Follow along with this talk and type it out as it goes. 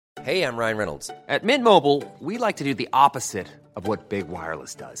Hey, I'm Ryan Reynolds. At Mint Mobile, we like to do the opposite of what Big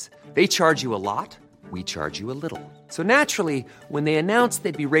Wireless does. They charge you a lot, we charge you a little. So naturally, when they announced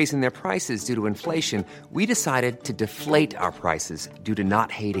they'd be raising their prices due to inflation, we decided to deflate our prices due to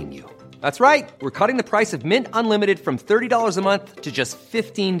not hating you. That's right. We're cutting the price of Mint Unlimited from $30 a month to just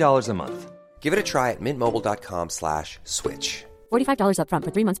 $15 a month. Give it a try at mintmobile.com/switch. $45 up front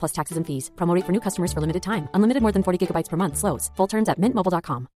for 3 months plus taxes and fees. Promo rate for new customers for limited time. Unlimited more than 40 gigabytes per month. Slows full terms at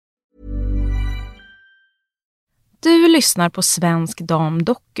mintmobile.com. Du lyssnar på Svensk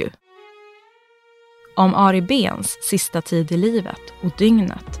Damdoku. Om Ari Behns sista tid i livet och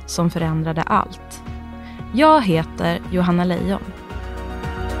dygnet som förändrade allt. Jag heter Johanna Lejon.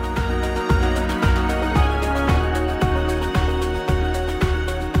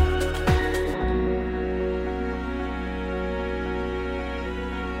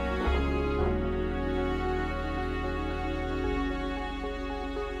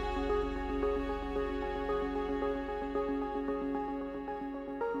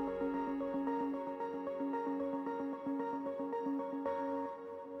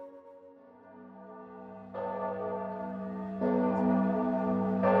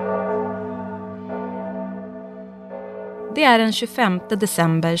 Det är den 25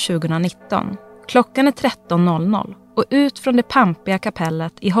 december 2019. Klockan är 13.00 och ut från det pampiga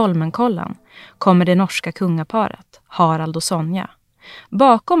kapellet i Holmenkollen kommer det norska kungaparet, Harald och Sonja.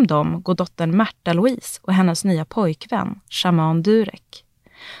 Bakom dem går dottern Märta Louise och hennes nya pojkvän, Shaman Durek.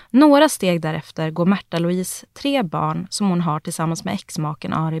 Några steg därefter går Märta Louise 3 barn som hon har tillsammans med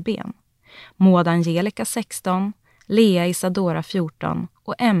exmaken Ari Behn. Maud Angelica 16, Lea Isadora 14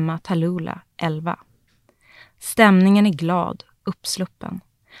 och Emma Talula 11. Stämningen är glad, uppsluppen.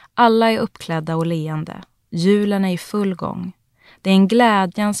 Alla är uppklädda och leende. Julen är i full gång. Det är en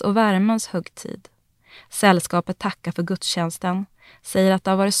glädjens och värmens högtid. Sällskapet tackar för gudstjänsten, säger att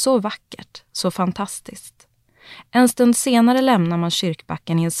det har varit så vackert, så fantastiskt. En stund senare lämnar man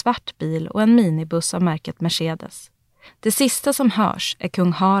kyrkbacken i en svart bil och en minibuss av märket Mercedes. Det sista som hörs är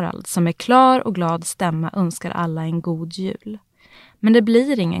kung Harald som med klar och glad stämma önskar alla en god jul. Men det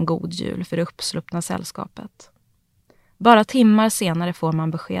blir ingen god jul för det uppsluppna sällskapet. Bara timmar senare får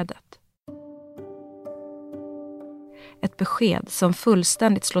man beskedet. Ett besked som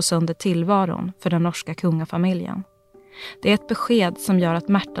fullständigt slår sönder tillvaron för den norska kungafamiljen. Det är ett besked som gör att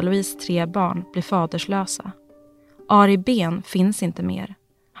Märta Louise 3 barn blir faderslösa. Ari Behn finns inte mer.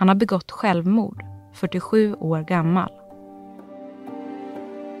 Han har begått självmord, 47 år gammal.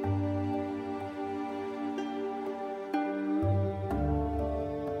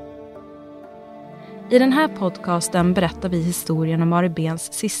 I den här podcasten berättar vi historien om Ari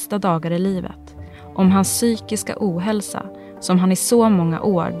Behns sista dagar i livet. Om hans psykiska ohälsa som han i så många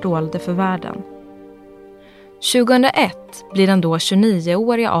år dolde för världen. 2001 blir den då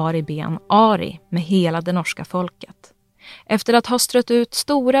 29-åriga Ari Behn Ari med hela det norska folket. Efter att ha strött ut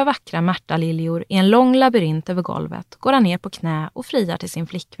stora vackra märtaliljor i en lång labyrint över golvet går han ner på knä och friar till sin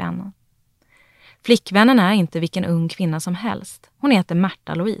flickvän. Flickvännen är inte vilken ung kvinna som helst. Hon heter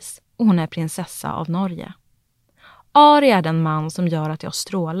Märta Louise och hon är prinsessa av Norge. Ari är den man som gör att jag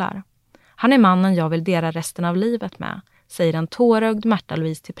strålar. Han är mannen jag vill dela resten av livet med, säger en tårögd Märta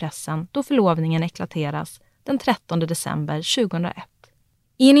Louise till pressen då förlovningen eklateras den 13 december 2001.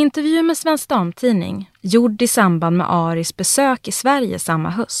 I en intervju med Svensk Damtidning, gjord i samband med Aris besök i Sverige samma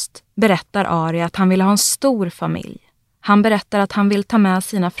höst, berättar Ari att han vill ha en stor familj. Han berättar att han vill ta med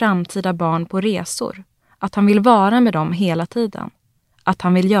sina framtida barn på resor, att han vill vara med dem hela tiden, att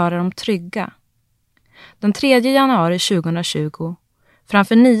han vill göra dem trygga. Den 3 januari 2020,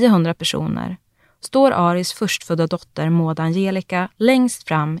 framför 900 personer, står Aris förstfödda dotter Maud Angelica längst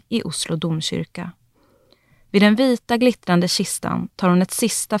fram i Oslo domkyrka. Vid den vita glittrande kistan tar hon ett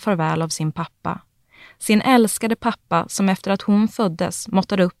sista farväl av sin pappa. Sin älskade pappa som efter att hon föddes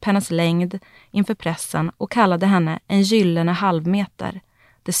måttade upp hennes längd inför pressen och kallade henne en gyllene halvmeter,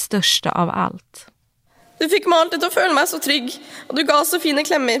 det största av allt. Du fick mig alltid att känna mig så trygg och du gav så fina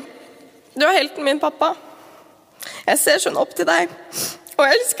klämmor. Du är helten min pappa. Jag ser så upp till dig och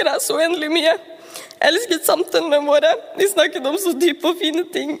jag älskar dig så oändligt mycket. Jag älskar samtalen våra. Vi snackade om så djupa och fina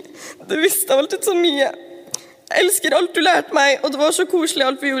ting. Du visste alltid så mycket. Jag älskar allt du lärt mig och det var så kosligt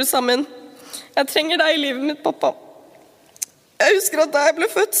allt vi gjorde samman. Jag tränger dig i livet mitt pappa. Jag huskar att när jag blev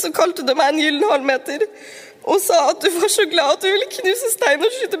född så kallade du mig en gyllen halvmeter och sa att du var så glad att du ville knusa stein och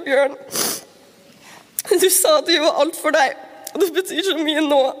skjuta björn. Du sa att vi var allt för dig och det betyder så mycket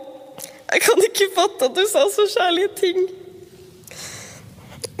nu. Jag kan inte fatta att du sa så kärliga ting.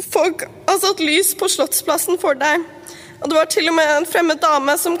 Folk har satt lys på Slottsplatsen för dig. Och det var till och med en främmande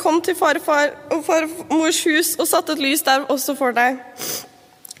dame som kom till farfar och farmors hus och satte ett lys där också för dig.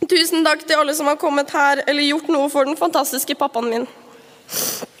 Tusen tack till alla som har kommit här eller gjort något för den fantastiska pappan min.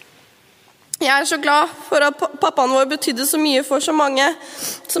 Jag är så glad för att pappan vår betydde så mycket för så många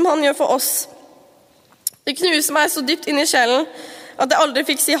som han gör för oss. Det knuser mig så djupt in i själen att jag aldrig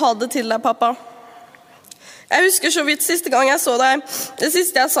fick säga ha det till dig, pappa. Jag husker så vidt sista gången jag såg dig, det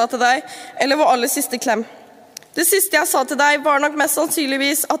sista jag sa till dig, eller vår allra sista kläm. Det sista jag sa till dig var nog mest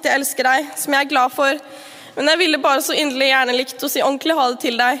sannsynligvis att jag älskar dig, som jag är glad för. Men jag ville bara så innerligt gärna likt att säga ordentligt ha det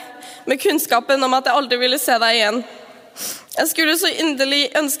till dig, med kunskapen om att jag aldrig ville se dig igen. Jag skulle så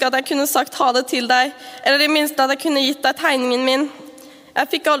innerligt önska att jag kunde sagt ha det till dig, eller det minsta att jag kunde gitt dig tegningen min. Jag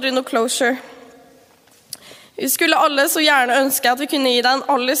fick aldrig någon closure. Vi skulle alla så gärna önska att vi kunde ge dig en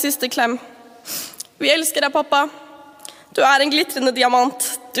allra sista kläm. Vi älskar dig, pappa. Du är en glittrande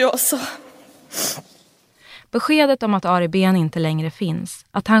diamant, du också. Beskedet om att Ari Behn inte längre finns,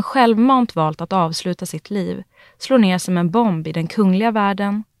 att han självmant valt att avsluta sitt liv, slår ner som en bomb i den kungliga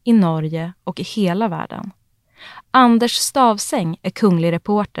världen, i Norge och i hela världen. Anders Stavsäng är kunglig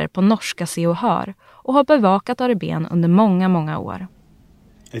reporter på norska Se och Hör och har bevakat Ari Behn under många år.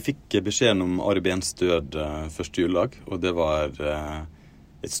 Jag fick besked om Ari Behns död första juldag och det var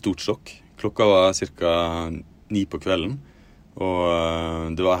ett stort chock. Klockan var cirka 9 på kvällen och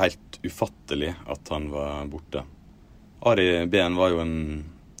det var helt ufattelig att han var borta. Ari Behn var ju en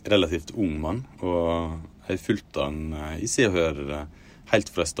relativt ung man och jag följde han i Se och Hör helt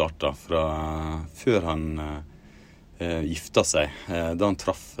från starten, från før han gifta sig, då han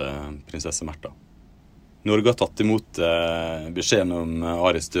träff prinsesse Märtha. Norge har tagit emot beskeden om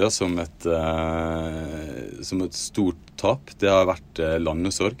Aris död som ett stort tapp. Det har varit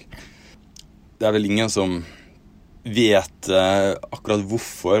landesorg. Det är väl ingen som vet akkurat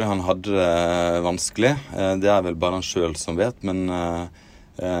hvorfor han hade det vanskelig. Det är väl bara han själv som vet, men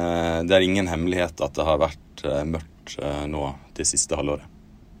det är ingen hemlighet att det har varit mörkt nå det sista halvåret.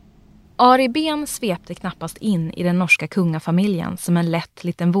 Ari Behn svepte knappast in i den norska kungafamiljen som en lätt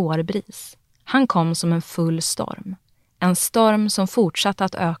liten vårbris. Han kom som en full storm. En storm som fortsatte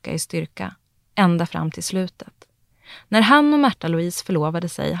att öka i styrka, ända fram till slutet. När han och Märtha Louise förlovade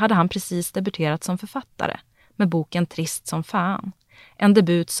sig hade han precis debuterat som författare med boken Trist som fan. En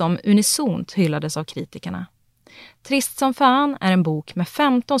debut som unisont hyllades av kritikerna. Trist som fan är en bok med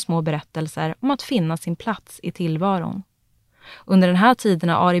 15 små berättelser om att finna sin plats i tillvaron. Under den här tiden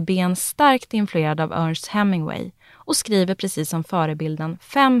är Ari Behn starkt influerad av Ernest Hemingway och skriver precis som förebilden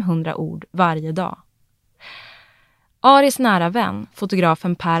 500 ord varje dag. Aris nära vän,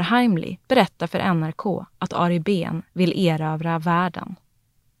 fotografen Per Heimly, berättar för NRK att Ari Behn vill erövra världen.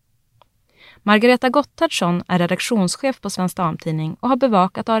 Margareta Gotthardsson är redaktionschef på Svensk Damtidning och har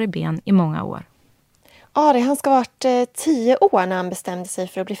bevakat Ari Behn i många år. Ari, han ska ha varit 10 år när han bestämde sig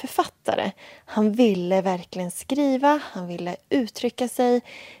för att bli författare. Han ville verkligen skriva, han ville uttrycka sig.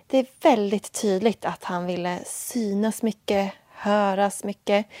 Det är väldigt tydligt att han ville synas mycket, höras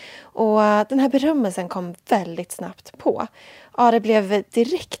mycket. Och den här berömmelsen kom väldigt snabbt på. Ari blev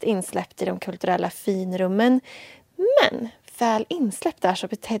direkt insläppt i de kulturella finrummen. Men väl insläppt där så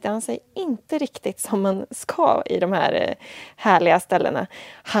betedde han sig inte riktigt som man ska i de här härliga ställena.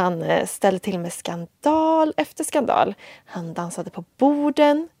 Han ställde till med skandal efter skandal. Han dansade på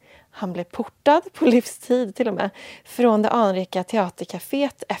borden. Han blev portad på livstid till och med från det anrika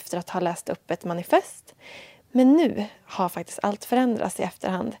teatercaféet efter att ha läst upp ett manifest. Men nu har faktiskt allt förändrats i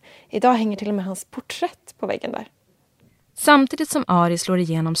efterhand. Idag hänger till och med hans porträtt på väggen där. Samtidigt som Ari slår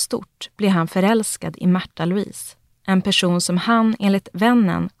igenom stort blir han förälskad i Märtha Louise. En person som han, enligt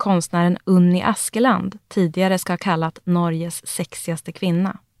vännen, konstnären Unni Askeland, tidigare ska ha kallat Norges sexigaste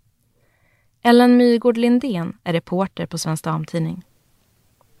kvinna. Ellen Myrgård Lindén är reporter på Svensk Damtidning.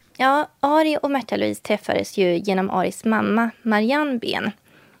 Ja, Ari och Märtha Louise träffades ju genom Aris mamma, Marianne Behn.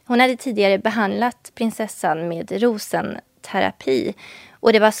 Hon hade tidigare behandlat prinsessan med rosenterapi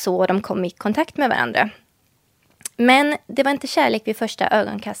och det var så de kom i kontakt med varandra. Men det var inte kärlek vid första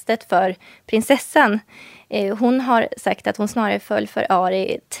ögonkastet för prinsessan. Hon har sagt att hon snarare föll för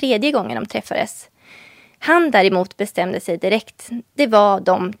Ari 3:e gången de träffades. Han däremot bestämde sig direkt. Det var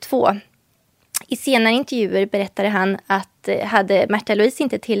de två. I senare intervjuer berättade han att hade Märtha Louise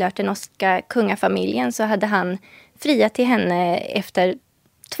inte tillhört den norska kungafamiljen så hade han friat till henne efter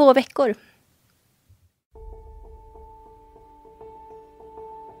 2 veckor.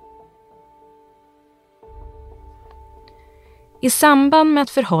 I samband med att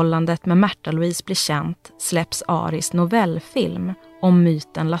förhållandet med Märtha Louise blir känt släpps Aris novellfilm om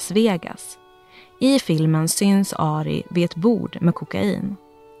myten Las Vegas. I filmen syns Ari vid ett bord med kokain.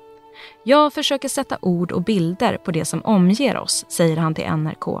 Jag försöker sätta ord och bilder på det som omger oss, säger han till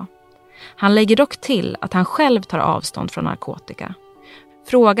NRK. Han lägger dock till att han själv tar avstånd från narkotika.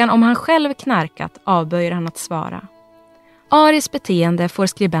 Frågan om han själv knarkat avböjer han att svara. Aris beteende får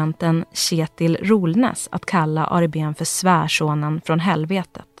skribenten Kjetil Rolnäs att kalla Ari Behn för svärsonen från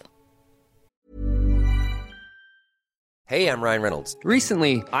helvetet. Hey, I'm Ryan Reynolds.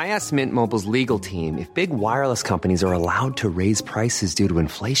 Recently, I asked Mint Mobile's legal team if big wireless companies are allowed to raise prices due to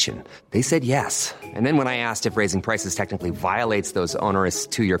inflation. They said yes. And then when I asked if raising prices technically violates those onerous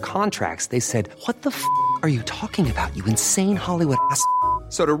 2-year contracts, they said, "What the f*** are you talking about, you insane Hollywood ass?"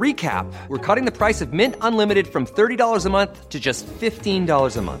 So to recap, we're cutting the price of Mint Unlimited from $30 a month to just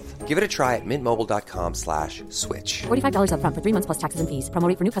 $15 a month. Give it a try at mintmobile.com/switch. $45 up front for 3 months plus taxes and fees. Promo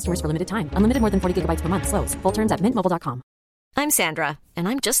rate for new customers for limited time. Unlimited more than 40 gigabytes per month. Slows full terms at mintmobile.com. I'm Sandra, and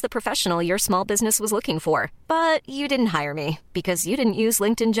I'm just the professional your small business was looking for. But you didn't hire me because you didn't use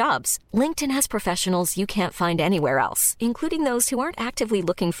LinkedIn Jobs. LinkedIn has professionals you can't find anywhere else, including those who aren't actively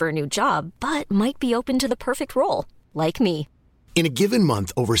looking for a new job, but might be open to the perfect role, like me. In a given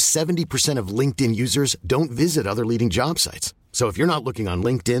month, over 70% of LinkedIn users don't visit other leading job sites. So if you're not looking on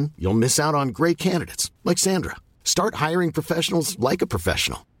LinkedIn, you'll miss out on great candidates like Sandra. Start hiring professionals like a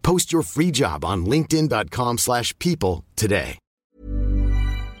professional. Post your free job on linkedin.com/people today.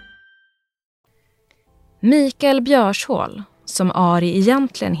 Mikael Björshål, som Ari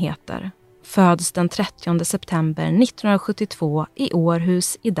egentligen heter, föds den 30 september 1972 i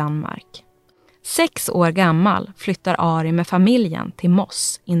Århus i Danmark. 6 år gammal flyttar Ari med familjen till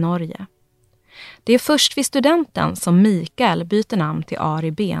Moss i Norge. Det är först vid studenten som Mikael byter namn till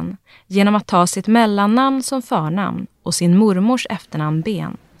Ari Behn genom att ta sitt mellannamn som förnamn och sin mormors efternamn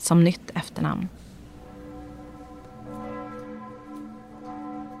Behn som nytt efternamn.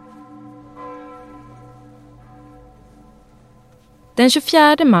 Den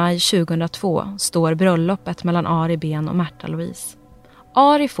 24 maj 2002 står bröllopet mellan Ari Behn och Märta Louise.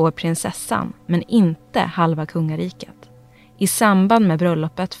 Ari får prinsessan, men inte halva kungariket. I samband med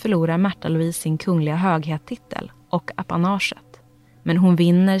bröllopet förlorar Märta Louise sin kungliga höghetstitel och apanaget. Men hon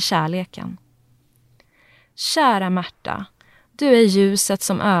vinner kärleken. Kära Märta, du är ljuset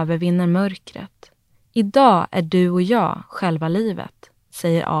som övervinner mörkret. Idag är du och jag själva livet,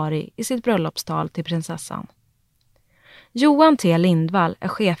 säger Ari i sitt bröllopstal till prinsessan. Johan T. Lindvall är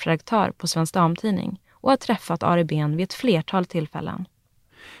chefredaktör på Svensk Damtidning och har träffat Ari Behn vid ett flertal tillfällen.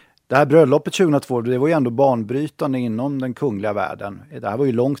 Det här bröllopet 2002, det var ju ändå banbrytande inom den kungliga världen. Det här var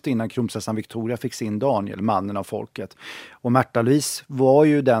ju långt innan kronprinsessan Victoria fick sin Daniel, mannen av folket. Och Märta Louise var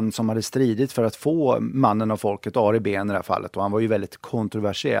ju den som hade stridit för att få mannen av folket, Ari Behn i det här fallet. Och han var ju väldigt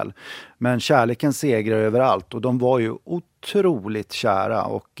kontroversiell. Men kärleken segrar överallt och de var ju otroligt kära.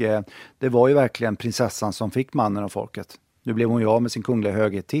 Och det var ju verkligen prinsessan som fick mannen av folket. Nu blev hon ju av med sin kungliga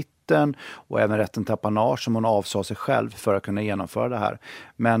höghetstitel och även rätten till apanage som hon avsade sig själv för att kunna genomföra det här.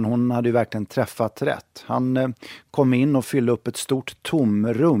 Men hon hade ju verkligen träffat rätt. Han kom in och fyllde upp ett stort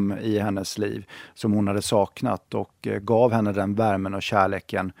tomrum i hennes liv som hon hade saknat och gav henne den värmen och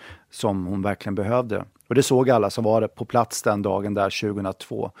kärleken som hon verkligen behövde. Och det såg alla som var på plats den dagen där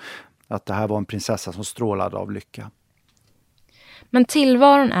 2002, att det här var en prinsessa som strålade av lycka. Men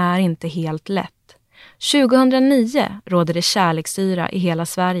tillvaron är inte helt lätt. 2009 råder det kärleksyra i hela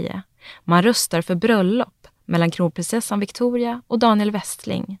Sverige. Man röstar för bröllop mellan kronprinsessan Victoria och Daniel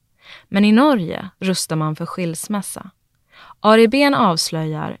Westling. Men i Norge röstar man för skilsmässa. Ari Behn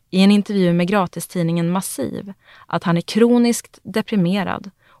avslöjar i en intervju med gratistidningen Massiv att han är kroniskt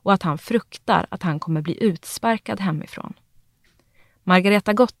deprimerad och att han fruktar att han kommer bli utsparkad hemifrån.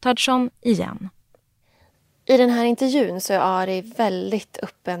 Margareta Gotthardsson igen. I den här intervjun så är Ari väldigt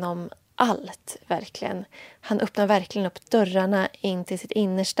öppen om allt, verkligen. Han öppnar verkligen upp dörrarna in till sitt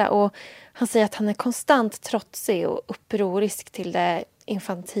innersta och han säger att han är konstant trotsig och upprorisk till det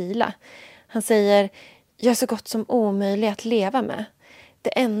infantila. Han säger, jag är så gott som omöjlig att leva med.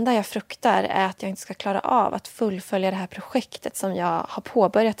 Det enda jag fruktar är att jag inte ska klara av att fullfölja det här projektet som jag har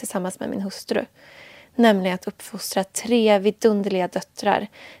påbörjat tillsammans med min hustru. Nämligen att uppfostra 3 vidunderliga döttrar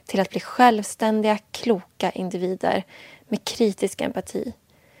till att bli självständiga, kloka individer med kritisk empati.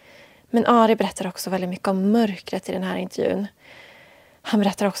 Men Ari berättar också väldigt mycket om mörkret i den här intervjun. Han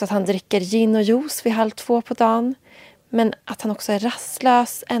berättar också att han dricker gin och juice vid 1:30 på dagen. Men att han också är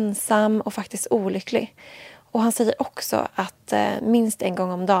rastlös, ensam och faktiskt olycklig. Och han säger också att minst en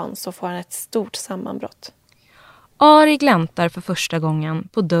gång om dagen så får han ett stort sammanbrott. Ari gläntar för första gången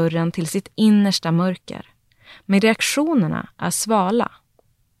på dörren till sitt innersta mörker. Men reaktionerna är svala.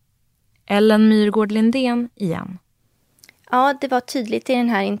 Ellen Myrgård Lindén igen. Ja, det var tydligt i den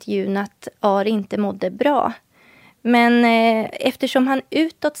här intervjun att Ari inte mådde bra. Men eftersom han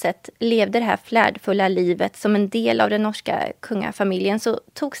utåt sett levde det här flärdfulla livet som en del av den norska kungafamiljen så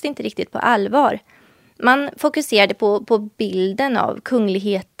togs det inte riktigt på allvar. Man fokuserade på bilden av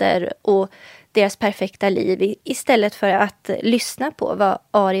kungligheter och deras perfekta liv istället för att lyssna på vad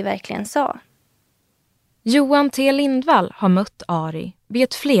Ari verkligen sa. Johan T. Lindvall har mött Ari vid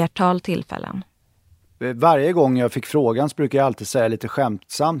ett flertal tillfällen. Varje gång jag fick frågan så brukar jag alltid säga lite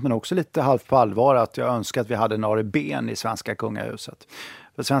skämtsamt men också lite halvt på allvar att jag önskar att vi hade en Ari Ben i svenska kungahuset.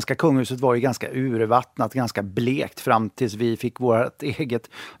 För svenska kungahuset var ju ganska urvattnat, ganska blekt fram tills vi fick vårt eget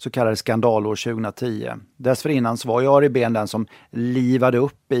så kallade skandalår 2010. Dessförinnan så var ju Ari Ben den som livade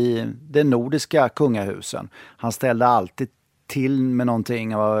upp i de nordiska kungahusen. Han ställde alltid till med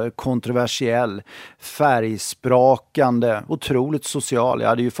någonting, var kontroversiell, färgsprakande, otroligt social. Jag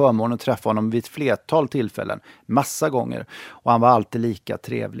hade ju förmånen att träffa honom vid ett flertal tillfällen, massa gånger. Och han var alltid lika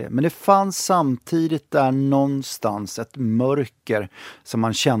trevlig. Men det fanns samtidigt där någonstans ett mörker som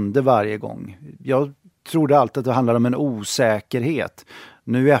man kände varje gång. Jag trodde alltid att det handlade om en osäkerhet.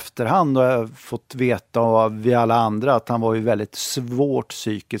 Nu i efterhand har jag fått veta av vi alla andra att han var ju väldigt svårt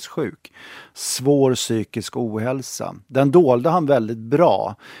psykiskt sjuk. Svår psykisk ohälsa. Den dolde han väldigt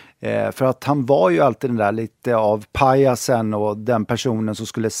bra. För att han var ju alltid den där lite av pajasen och den personen som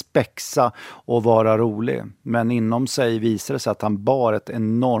skulle spexa och vara rolig. Men inom sig visade det sig att han bar ett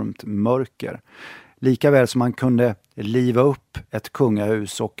enormt mörker. Likaväl som han kunde liva upp ett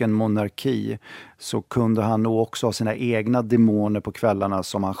kungahus och en monarki så kunde han nog också ha sina egna demoner på kvällarna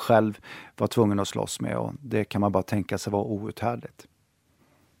som han själv var tvungen att slåss med. Och det kan man bara tänka sig var outhärdligt.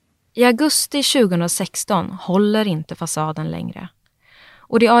 I augusti 2016 håller inte fasaden längre.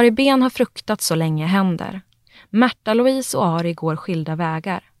 Och det Ari Ben har fruktat så länge händer. Märta-Louise och Ari går skilda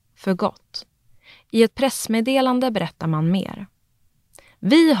vägar. För gott. I ett pressmeddelande berättar man mer.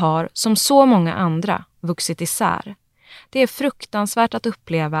 Vi har, som så många andra, vuxit isär. Det är fruktansvärt att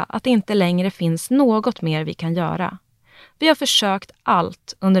uppleva att det inte längre finns något mer vi kan göra. Vi har försökt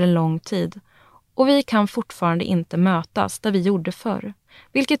allt under en lång tid och vi kan fortfarande inte mötas där vi gjorde förr,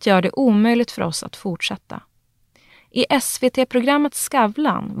 vilket gör det omöjligt för oss att fortsätta. I SVT-programmet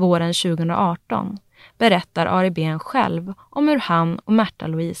Skavlan våren 2018 berättar Ari Ben själv om hur han och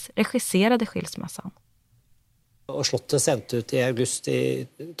Märta-Louise regisserade skilsmässan. Og Slottet sendte ut i august i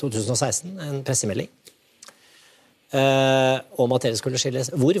 2016 en pressemelding om at dere skulle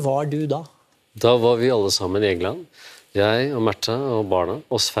skilles. Hvor var du da? Da var vi alle sammen i England. Jeg og Märta og barna,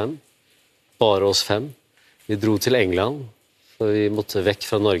 oss 5. Bare oss 5. Vi dro til England, for vi måtte vekk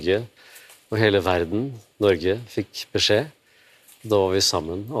fra Norge. Og hele verden, Norge, fikk beskjed. Da var vi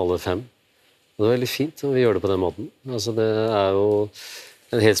sammen, alle 5. Og det var veldig fint å gjøre det på den måten. Altså, det er jo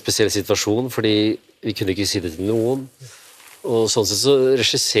en helt spesiell situasjon, fordi vi kunne ikke si det til noen. Og sånn sett så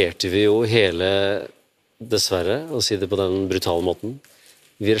regisserte vi jo hele, dessverre, å si det på den brutale måten.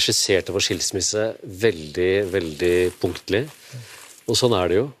 Vi regisserte vår skilsmisse veldig, veldig punktlig. Og sånn er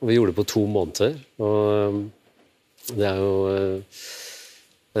det jo. Og vi gjorde det på 2 måneder. Og det er jo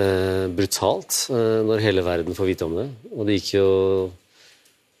brutalt når hele verden får vite om det. Og det gikk jo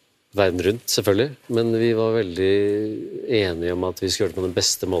verden rundt, selvfølgelig. Men vi var veldig enige om at vi skulle gjøre det på den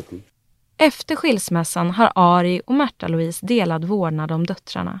bästa måten. Efter skilsmässan har Ari och Märta-Louise delad vårdnad om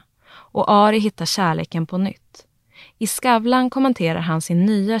döttrarna. Och Ari hittar kärleken på nytt. I Skavlan kommenterar han sin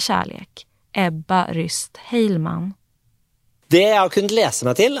nya kärlek, Ebba Ryst Heilman. Det jeg har kunnet lese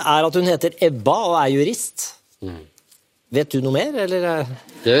meg til er at hun heter Ebba og er jurist. Vet du noe mer, eller?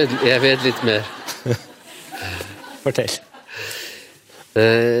 Jeg vet litt mer. Fortell.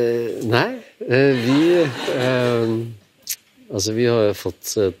 Nei, vi har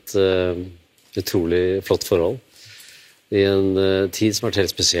fått et utrolig flott forhold i en tid som har vært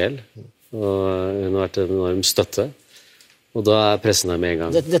helt spesiell, og hun har vært en enorm støtte, og da er pressen her med en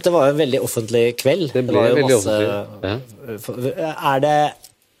gang. Dette var jo en veldig offentlig kveld. Det ble veldig offentlig, ja.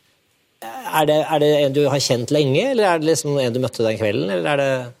 Er det en du har kjent lenge, eller er det liksom en du møtte den kvelden, eller er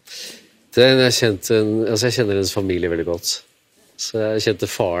det... Jeg kjenner hennes familie veldig godt, så jeg kjente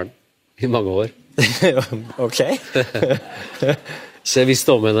faren i mange år. Ok. Så jeg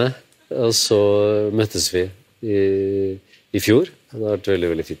visste om henne, og så møttes vi i fjor. Det har vært veldig,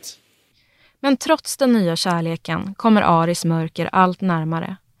 veldig fint. Men trots den nya kärleken kommer Aris mörker allt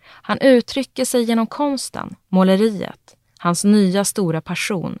närmare. Han uttrycker sig genom konsten, måleriet, hans nya stora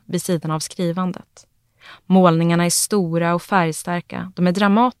passion vid sidan av skrivandet. Målningarna är stora och färgstarka, de är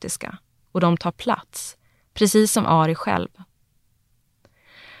dramatiska och de tar plats, precis som Ari själv.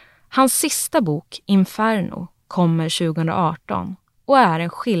 Hans sista bok, Inferno, kommer 2018 och är en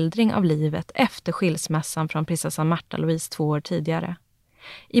skildring av livet efter skilsmässan från prinsessan Märta-Louise 2 år tidigare.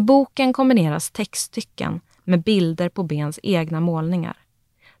 I boken kombineras textstycken med bilder på Bens egna målningar.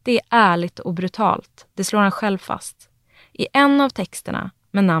 Det är ärligt och brutalt, det slår han själv fast. I en av texterna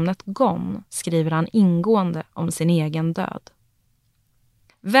med namnet Gon skriver han ingående om sin egen död.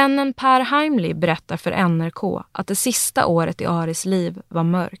 Vännen Per Heimly berättar för NRK att det sista året i Aris liv var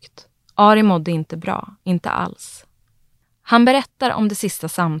mörkt. Ari mådde inte bra, inte alls. Han berättar om det sista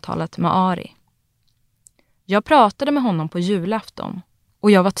samtalet med Ari. Jag pratade med honom på julafton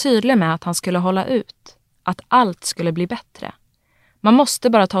och jag var tydlig med att han skulle hålla ut, att allt skulle bli bättre. Man måste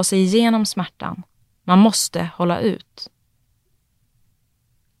bara ta sig igenom smärtan. Man måste hålla ut.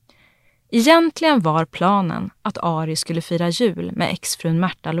 Egentligen var planen att Ari skulle fira jul med exfrun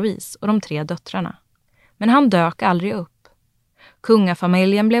Märta Louise och de 3 döttrarna. Men han dök aldrig upp.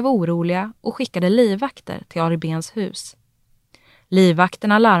 Kungafamiljen blev oroliga och skickade livvakter till Ari Behns hus.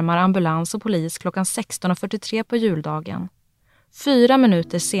 Livvakterna larmar ambulans och polis klockan 16:43 på juldagen. 4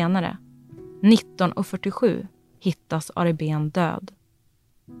 minuter senare, 19:47, hittas Ari Behn död.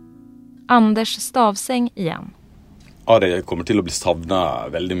 Anders Stavseng igen. Ari kommer til å bli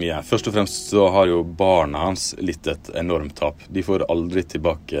savnet veldig mye. Først og fremst så har jo barna hans litt et enormt tap. De får aldri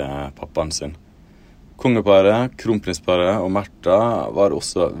tilbake pappaen sin. Kongeparet, kronprinsparet og Märtha var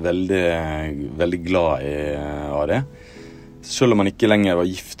også veldig, veldig glad i Ari. Selv om han ikke lenger var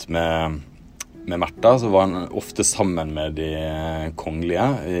gift med Märtha, så var han ofte sammen med de kongelige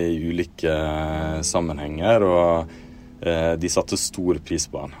i ulike sammenhenger, og de satte stor pris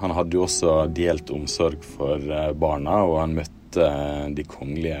på han. Han hadde jo også delt omsorg for barna, og han møtte de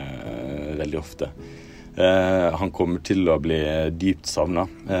kongelige veldig ofte. Han kommer til å bli dypt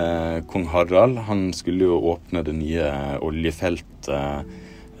savnet. Kong Harald, han skulle jo åpne det nye oljefeltet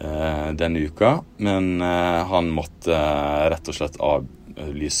denne uka, men han måtte rett og slett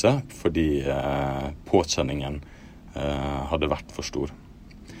avlyse fordi påkjenningen hadde vært for stor.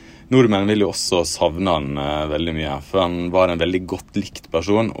 Nordmenn ville jo også savne han veldig mye, for han var en veldig godt likt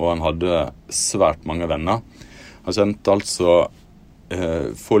person, og han hadde svært mange venner. Han kjente altså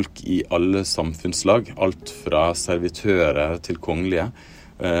folk i alle samfunnslag, alt fra servitører til kongelige,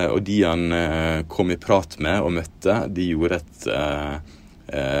 og de han kom i prat med og møtte,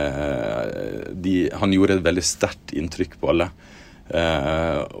 han gjorde et veldig sterkt inntrykk på alle.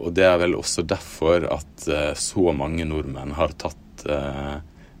 Og det er vel også derfor at så mange nordmenn har tatt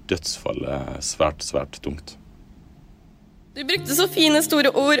dødsfallet svært, svært tungt. Du brukte så fine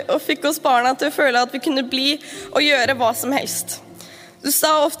store ord og fikk oss barna til å føle at vi kunne bli og gjøre hva som helst. Du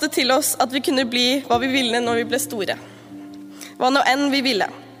sa ofte til oss at vi kunne bli hva vi ville når vi ble store. Hva nå enn vi ville.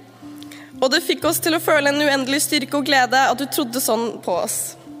 Og det fikk oss til å føle en uendelig styrke og glede at du trodde sånn på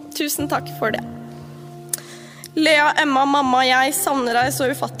oss. Tusen takk for det. Lea, Emma, mamma og jeg savner deg så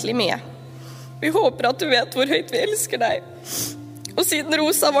ufattelig mye. Vi håper at du vet hvor høyt vi elsker deg. Og siden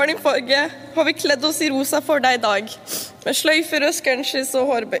rosa var din farge, har vi kledd oss i rosa for deg i dag. Med sløyfer og scrunchies og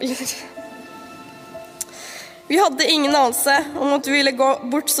hårbøyler. Vi hadde ingen anelse om at du ville gå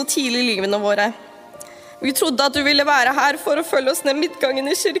bort så tidlig i livene våre. Vi trodde at du ville være her for å følge oss ned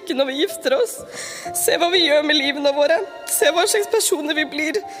midtgangen i kirken når vi gifter oss. Se hva vi gjør med livene våre. Se hva slags personer vi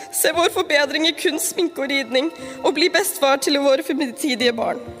blir. Se vår forbedring i kunst, sminke og ridning. Og bli bestefar til våre fremtidige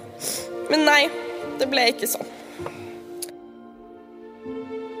barn. Men nei, det ble ikke sånn.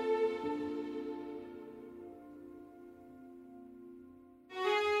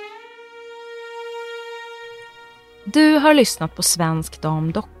 Du har lyssnat på Svensk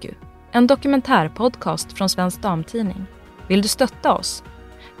Dam Doku, en dokumentärpodcast från Svensk Damtidning. Vill du stötta oss?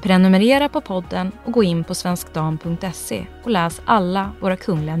 Prenumerera på podden och gå in på svenskdam.se och läs alla våra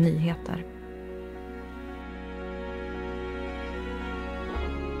kungliga nyheter.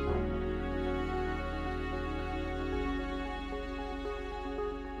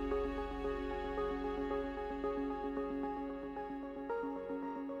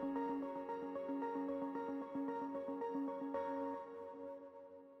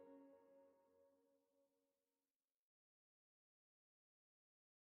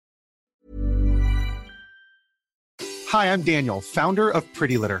 Hi, I'm Daniel, founder of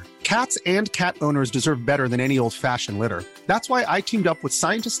Pretty Litter. Cats and cat owners deserve better than any old-fashioned litter. That's why I teamed up with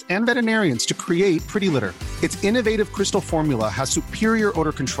scientists and veterinarians to create Pretty Litter. Its innovative crystal formula has superior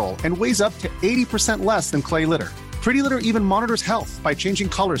odor control and weighs up to 80% less than clay litter. Pretty Litter even monitors health by changing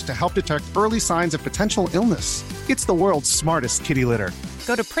colors to help detect early signs of potential illness. It's the world's smartest kitty litter.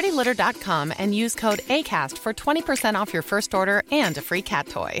 Go to prettylitter.com and use code ACAST for 20% off your first order and a free cat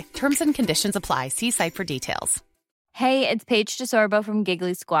toy. Terms and conditions apply. See site for details. Hey, it's Paige DeSorbo from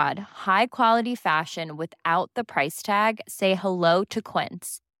Giggly Squad. High quality fashion without the price tag. Say hello to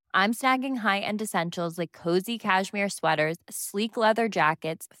Quince. I'm snagging high-end essentials like cozy cashmere sweaters, sleek leather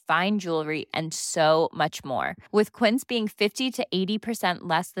jackets, fine jewelry, and so much more. With Quince being 50 to 80%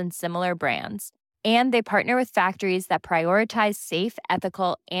 less than similar brands. And they partner with factories that prioritize safe,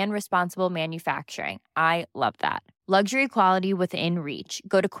 ethical, and responsible manufacturing. I love that. Luxury quality within reach.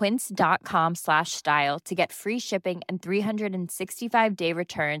 Go to quince.com/style to get free shipping and 365-day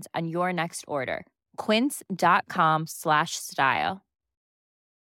returns on your next order. Quince.com/style.